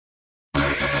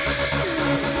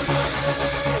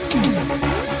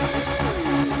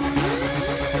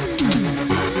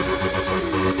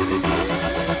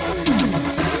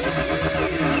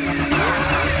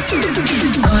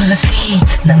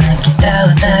На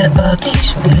магистралата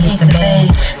работиш, боли се бе,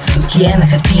 с хартия на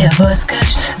хартия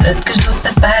блъскаш, връткаш до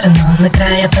пепара, но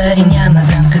накрая пари няма.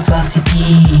 Знам какво си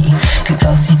ти,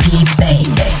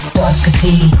 бейбе. Плоска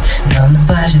си, но на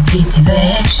плажа цици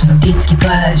вееш, нудитски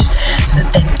плаж. За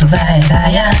теб това е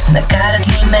рая, накарат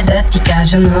ли ме да ти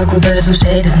кажа много бързо,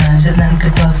 ще да знаеш, да знам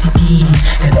какво си ти,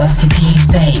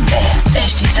 бейбе.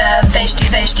 Вещица,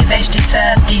 вещица,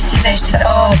 ти си вещица,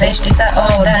 о, вещица,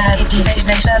 о, да, ти си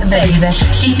вещица, бейбе.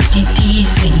 Ти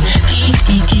си,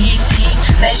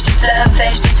 вещица.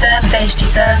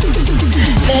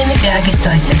 Не бягай,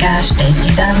 стой сега, ще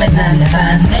ти дам една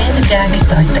лева. Не бягай,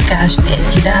 стой така, ще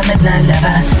ти дам една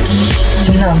лева. Ти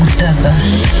си много тъпа,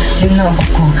 си много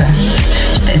куха,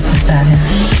 ще се справя.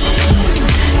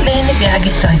 Не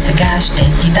бягай, стой сега,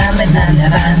 ще ти дам една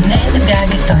лева. Не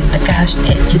бягай, стой така,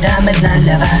 ще ти дам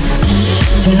една лева. Ти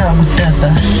си много тъпа,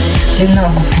 си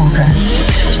много куха,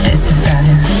 ще се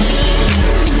справя.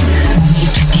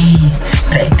 Момиче, ти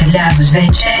прекаляваш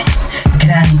вече,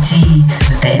 граници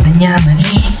за тебе няма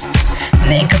ли?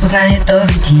 Нека позная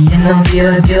този ти е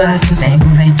новия, била с него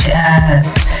вече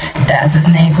аз. Да, с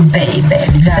него, бейбе,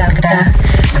 близавката,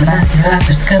 за нас си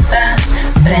лапаш скъпа,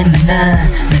 бремена,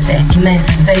 10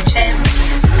 месец вече.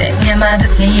 С теб няма да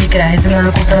си играй, за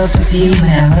малко просто си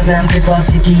умрява. Знам какво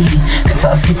си ти,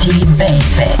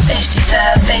 бейбе. Вещица,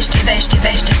 вещица,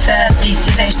 ти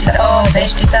си вещица, о,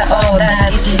 вещица, о,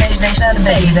 да, ти си вещица,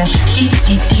 бейбе. Ти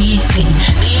си,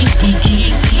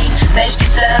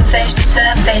 вещица.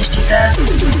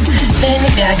 Не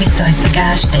бягай, стой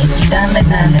сега, ще ти дам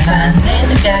една лева.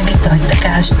 Не бягай, стой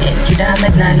така, ще ти дам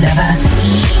една лева.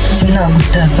 Ти си много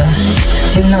тъпа,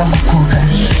 си много куха,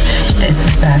 ще се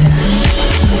справя.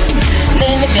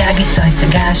 Не бягай, стой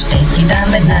сега, ще ти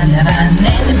дам една лева.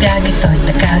 Не бягай, стой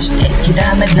така, ще ти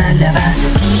дам една лева.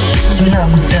 Ти си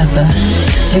много тъпа,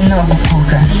 си много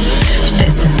куха,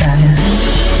 ще се справя.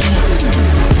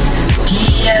 Ти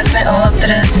и аз сме от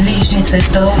различни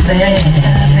светове.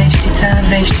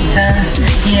 Вещица,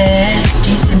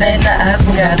 ти си бедна, аз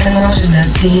богата, можеш да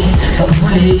си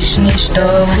позволиш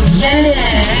нищо.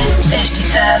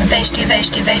 Вещица,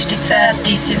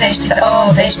 ти си вещица,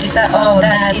 о, вещица, о,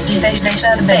 да, ти си вещица,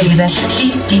 бейбе.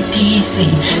 Ти си,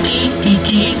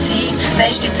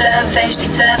 вещица.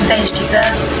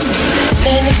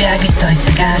 Не бягай, стой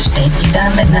сега, ще ти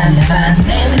дам една лева.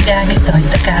 Не бягай, стой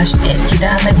така, ще ти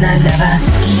дам една лева.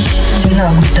 Ти си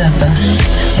много тъпа,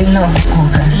 си много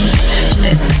куха,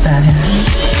 ще се справя.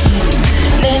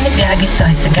 Не бягай,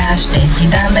 стой сега, ще ти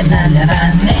дам една лева.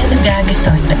 Не бягай,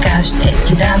 стой така, ще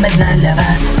ти дам една лева.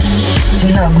 Ти си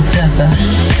много тъпа,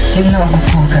 си много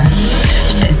куха,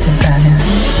 ще се справя.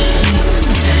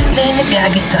 Не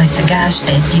бягай, стой сега,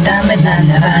 ще ти дам една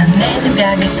лева. Не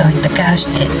бягай, стой така,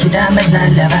 ще ти дам една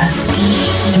лева. Ти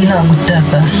си много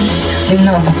тъпа, си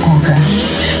много куха,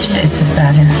 ще се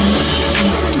справя.